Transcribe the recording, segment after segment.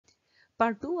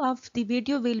Part 2 of the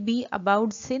video will be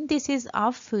about synthesis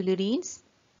of fullerenes.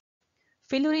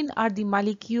 Fullerenes are the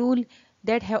molecule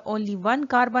that have only one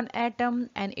carbon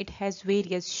atom and it has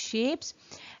various shapes,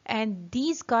 and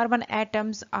these carbon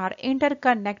atoms are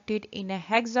interconnected in a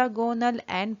hexagonal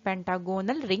and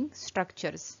pentagonal ring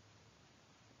structures.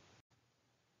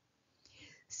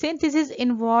 Synthesis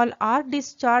involve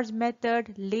arc-discharge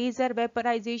method, laser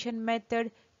vaporization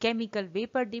method, chemical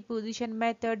vapor deposition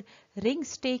method, ring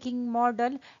staking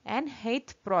model, and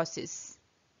heath process.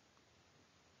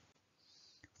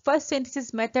 First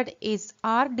synthesis method is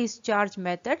arc-discharge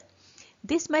method.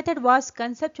 This method was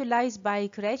conceptualized by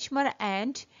Kretschmer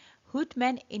and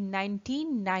Huttman in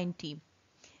 1990.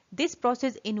 This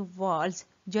process involves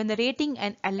generating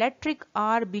an electric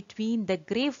arc between the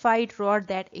graphite rod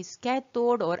that is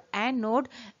cathode or anode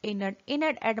in an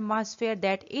inert atmosphere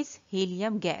that is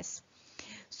helium gas.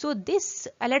 So this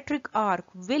electric arc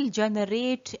will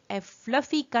generate a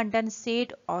fluffy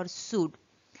condensate or soot.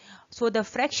 So the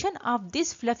fraction of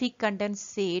this fluffy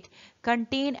condensate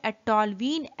contain a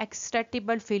toluene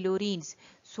extractable fullerenes.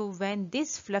 So when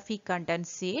this fluffy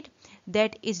condensate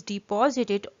that is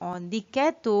deposited on the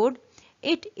cathode,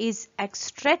 it is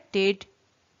extracted,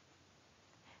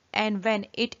 and when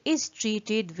it is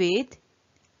treated with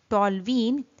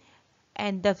toluene,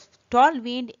 and the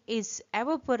toluene is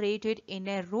evaporated in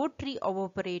a rotary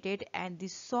evaporated, and the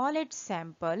solid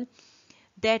sample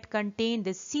that contain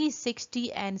the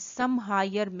C60 and some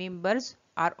higher members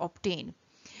are obtained.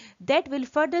 That will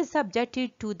further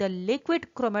subjected to the liquid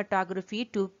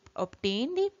chromatography to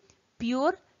obtain the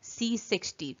pure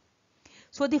C60.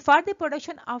 So for the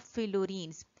production of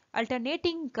fullerenes,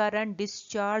 alternating current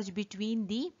discharge between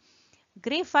the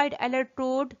graphite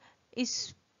electrode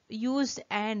is used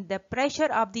and the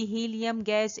pressure of the helium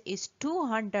gas is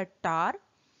 200 tar.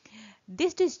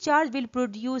 This discharge will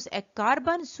produce a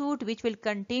carbon soot which will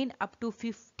contain up to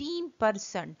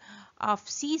 15% of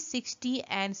C60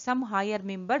 and some higher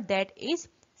member that is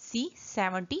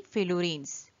C70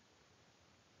 fullerenes.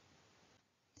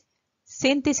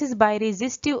 Synthesis by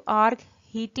resistive arc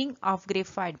heating of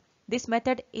graphite. This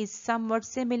method is somewhat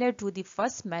similar to the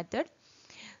first method.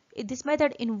 This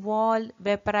method involves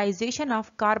vaporization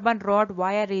of carbon rod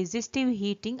via resistive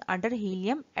heating under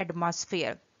helium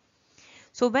atmosphere.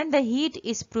 So when the heat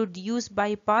is produced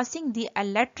by passing the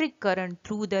electric current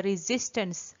through the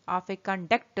resistance of a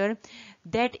conductor,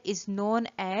 that is known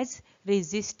as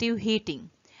resistive heating,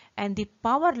 and the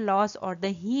power loss or the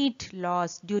heat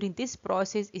loss during this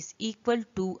process is equal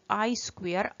to I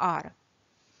square R.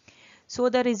 So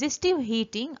the resistive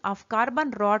heating of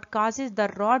carbon rod causes the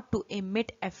rod to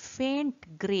emit a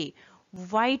faint gray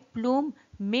white plume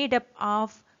made up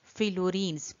of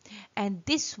fullerenes, and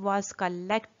this was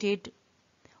collected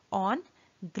on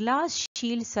glass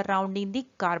shield surrounding the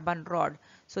carbon rod.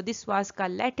 So this was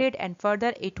collected and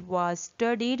further it was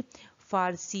studied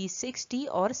for C60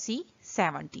 or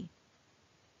C70.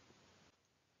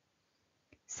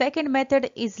 Second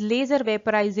method is laser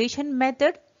vaporization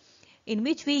method, in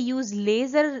which we use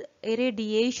laser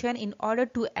irradiation in order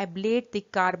to ablate the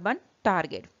carbon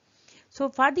target. So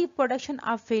for the production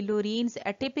of fullerenes,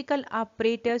 a typical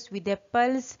apparatus with a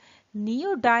pulse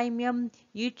neodymium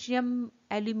yttrium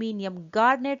aluminium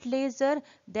garnet laser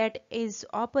that is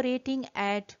operating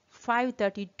at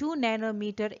 532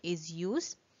 nanometer is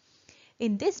used.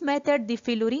 In this method, the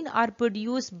fullerenes are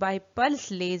produced by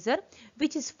pulse laser,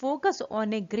 which is focused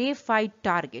on a graphite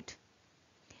target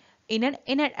in an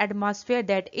atmosphere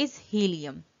that is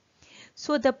helium.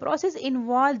 So the process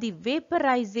involves the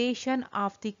vaporization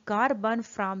of the carbon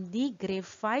from the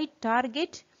graphite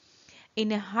target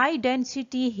in a high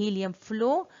density helium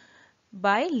flow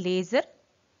by laser,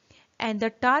 and the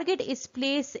target is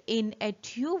placed in a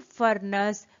tube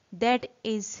furnace that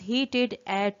is heated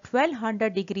at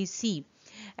 1200 degrees C,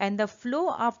 and the flow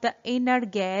of the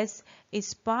inert gas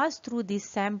is passed through the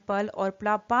sample or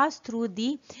passed through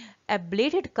the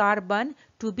ablated carbon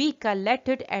to be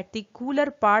collected at the cooler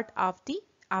part of the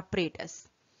apparatus.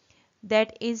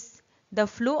 That is, the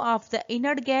flow of the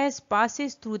inert gas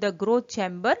passes through the growth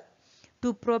chamber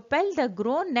to propel the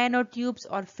grown nanotubes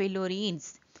or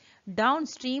fullerenes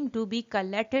downstream to be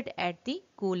collected at the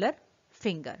cooler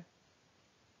finger.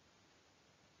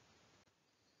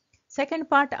 Second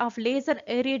part of laser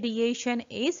irradiation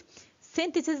is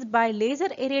synthesis by laser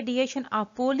irradiation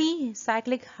of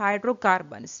polycyclic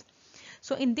hydrocarbons.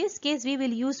 So in this case, we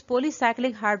will use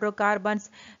polycyclic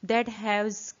hydrocarbons that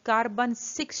has carbon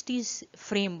 60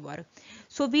 framework.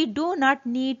 So we do not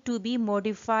need to be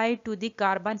modified to the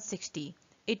carbon 60.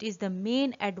 It is the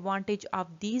main advantage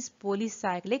of these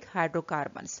polycyclic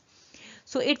hydrocarbons.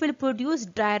 So it will produce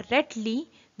directly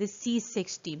the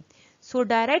C60. So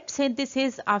direct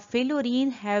synthesis of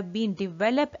fullerene have been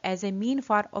developed as a mean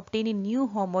for obtaining new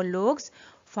homologues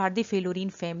for the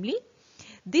fullerene family.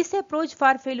 This approach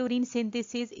for fullerene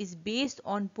synthesis is based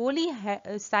on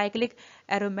polycyclic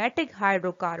aromatic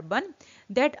hydrocarbon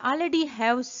that already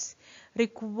has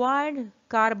required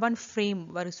carbon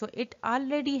framework. So it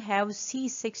already have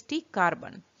C60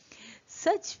 carbon.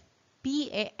 Such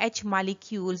PAH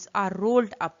molecules are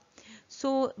rolled up.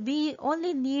 So we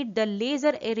only need the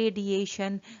laser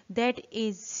irradiation that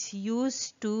is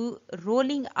used to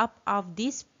rolling up of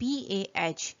this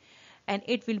PAH, and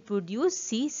it will produce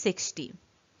C60.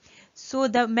 So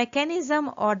the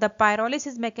mechanism or the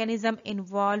pyrolysis mechanism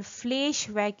involve flash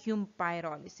vacuum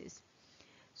pyrolysis.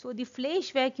 So the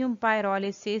flash vacuum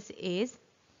pyrolysis is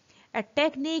a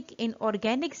technique in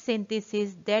organic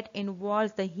synthesis that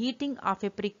involves the heating of a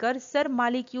precursor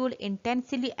molecule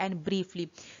intensely and briefly.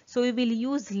 So we will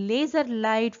use laser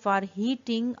light for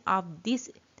heating of this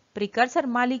precursor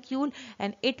molecule,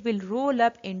 and it will roll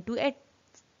up into a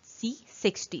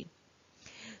C60.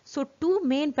 So two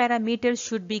main parameters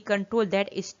should be controlled,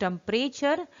 that is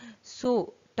temperature.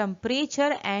 So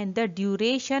temperature and the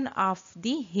duration of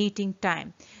the heating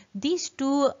time. These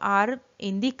two are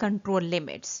in the control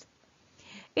limits.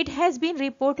 It has been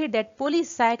reported that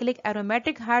polycyclic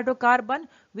aromatic hydrocarbon,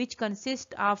 which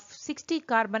consists of 60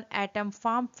 carbon atom,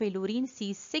 form fullerene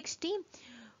C60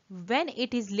 when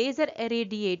it is laser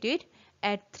irradiated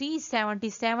at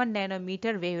 377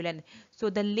 nanometer wavelength.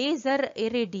 So the laser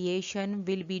irradiation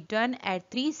will be done at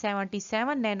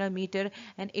 377 nanometer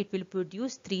and it will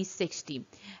produce 360.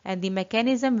 And the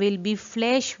mechanism will be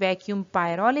flash vacuum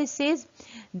pyrolysis,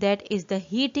 that is the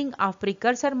heating of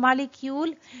precursor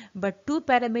molecule, but two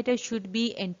parameters should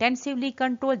be intensively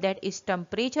controlled, that is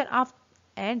temperature of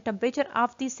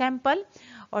the sample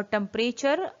or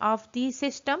temperature of the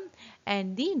system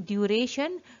and the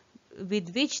duration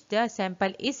with which the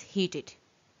sample is heated.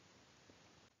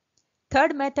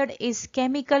 Third method is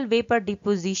chemical vapor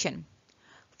deposition.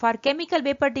 For chemical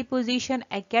vapor deposition,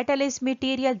 a catalyst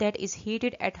material that is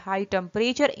heated at high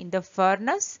temperature in the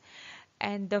furnace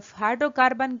and the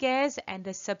hydrocarbon gas and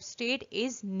the substrate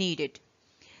is needed.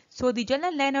 So the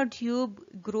general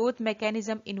nanotube growth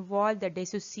mechanism involves the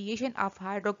dissociation of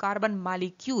hydrocarbon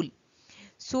molecule.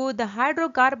 So the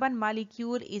hydrocarbon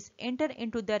molecule is entered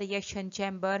into the reaction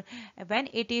chamber. When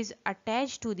it is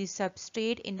attached to the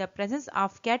substrate in the presence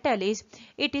of catalyst,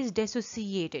 it is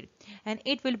dissociated and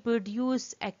it will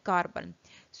produce a carbon.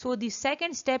 So the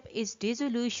second step is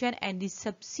dissolution and the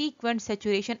subsequent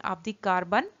saturation of the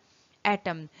carbon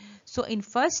atom. So in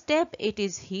first step it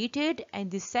is heated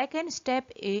and the second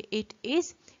step it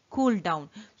is cooled down.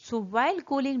 So while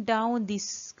cooling down,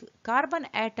 these carbon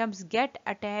atoms get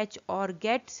attached or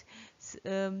get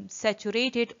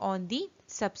saturated on the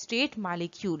substrate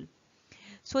molecule.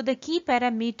 So the key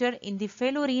parameter in the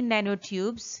fullerene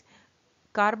nanotubes,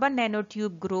 carbon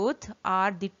nanotube growth,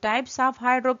 are the types of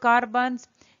hydrocarbons,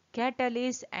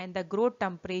 catalyst and the growth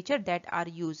temperature that are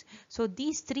used. So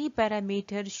these three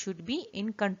parameters should be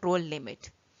in control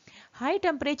limit. High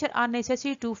temperature are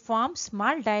necessary to form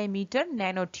small diameter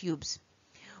nanotubes.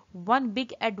 One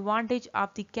big advantage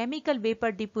of the chemical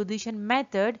vapor deposition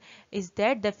method is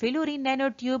that the fullerene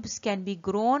nanotubes can be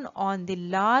grown on the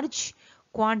large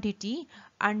quantity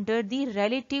under the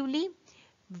relatively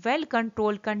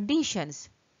well-controlled conditions.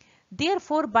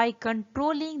 Therefore, by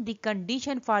controlling the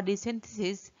condition for the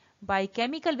synthesis by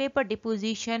chemical vapor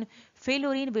deposition,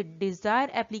 fullerene with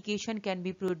desired application can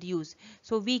be produced.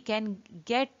 So we can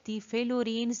get the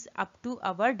fullerenes up to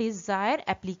our desired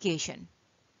application.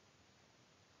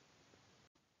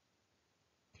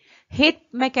 Heath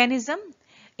mechanism.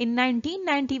 In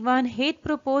 1991, Heath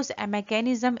proposed a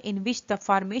mechanism in which the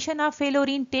formation of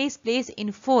fullerene takes place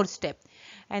in 4 steps,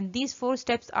 and these 4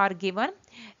 steps are given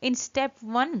in step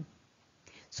 1.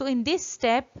 So in this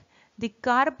step, the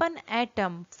carbon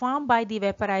atom formed by the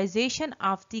vaporization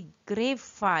of the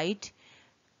graphite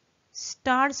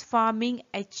starts forming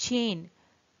a chain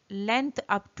length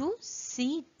up to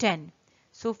C10.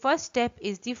 So first step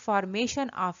is the formation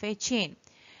of a chain.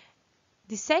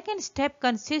 The second step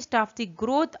consists of the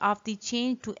growth of the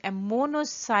chain to a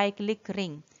monocyclic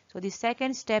ring. So the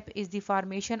second step is the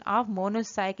formation of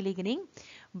monocyclic ring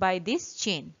by this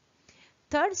chain.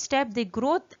 Third step, the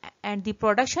growth and the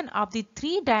production of the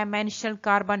three-dimensional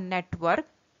carbon network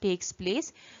takes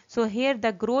place. So here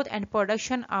the growth and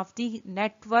production of the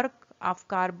network of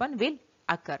carbon will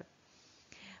occur.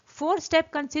 Fourth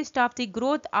step consists of the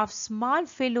growth of small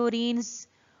fullerenes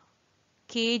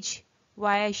cage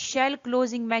via shell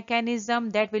closing mechanism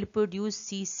that will produce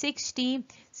C60,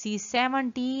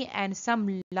 C70 and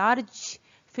some large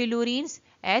fullerenes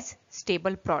as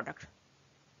stable product.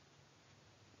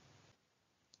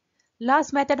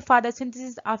 Last method for the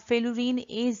synthesis of fullerene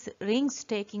is ring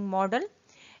stacking model.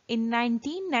 In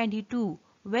 1992,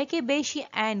 Wakabayashi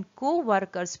and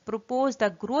co-workers proposed the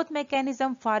growth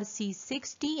mechanism for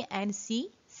C60 and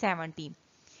C70.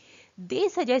 They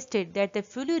suggested that the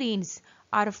fullerenes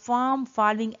are formed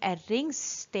following a ring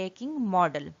stacking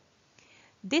model.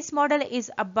 This model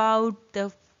is about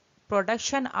the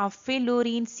production of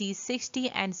fullerene C60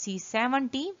 and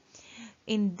C70.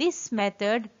 In this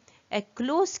method, a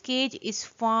closed cage is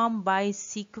formed by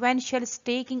sequential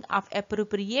stacking of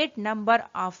appropriate number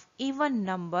of even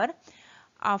number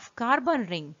of carbon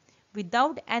ring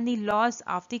without any loss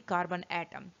of the carbon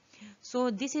atom. So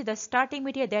this is the starting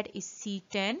material, that is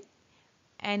C10,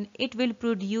 and it will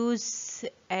produce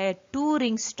a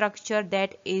 2-ring structure,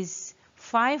 that is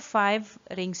 5-5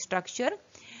 ring structure.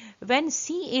 When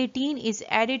C18 is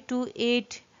added to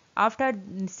it, after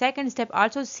second step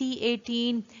also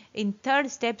C18, in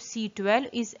third step C12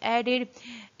 is added,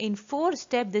 in fourth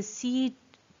step the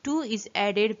C2 is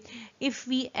added. If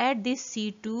we add this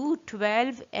C2,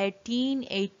 12, 18,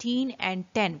 18 and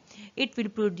 10, it will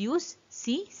produce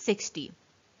C60.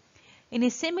 In a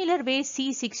similar way,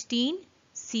 C16,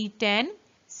 C10,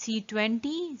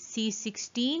 C20,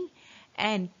 C16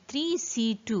 and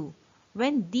 3C2,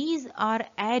 when these are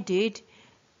added,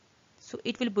 so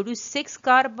it will produce 6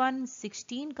 carbon,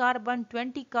 16 carbon,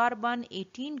 20 carbon,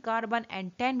 18 carbon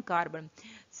and 10 carbon.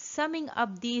 Summing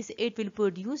up these, it will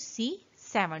produce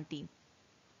C70.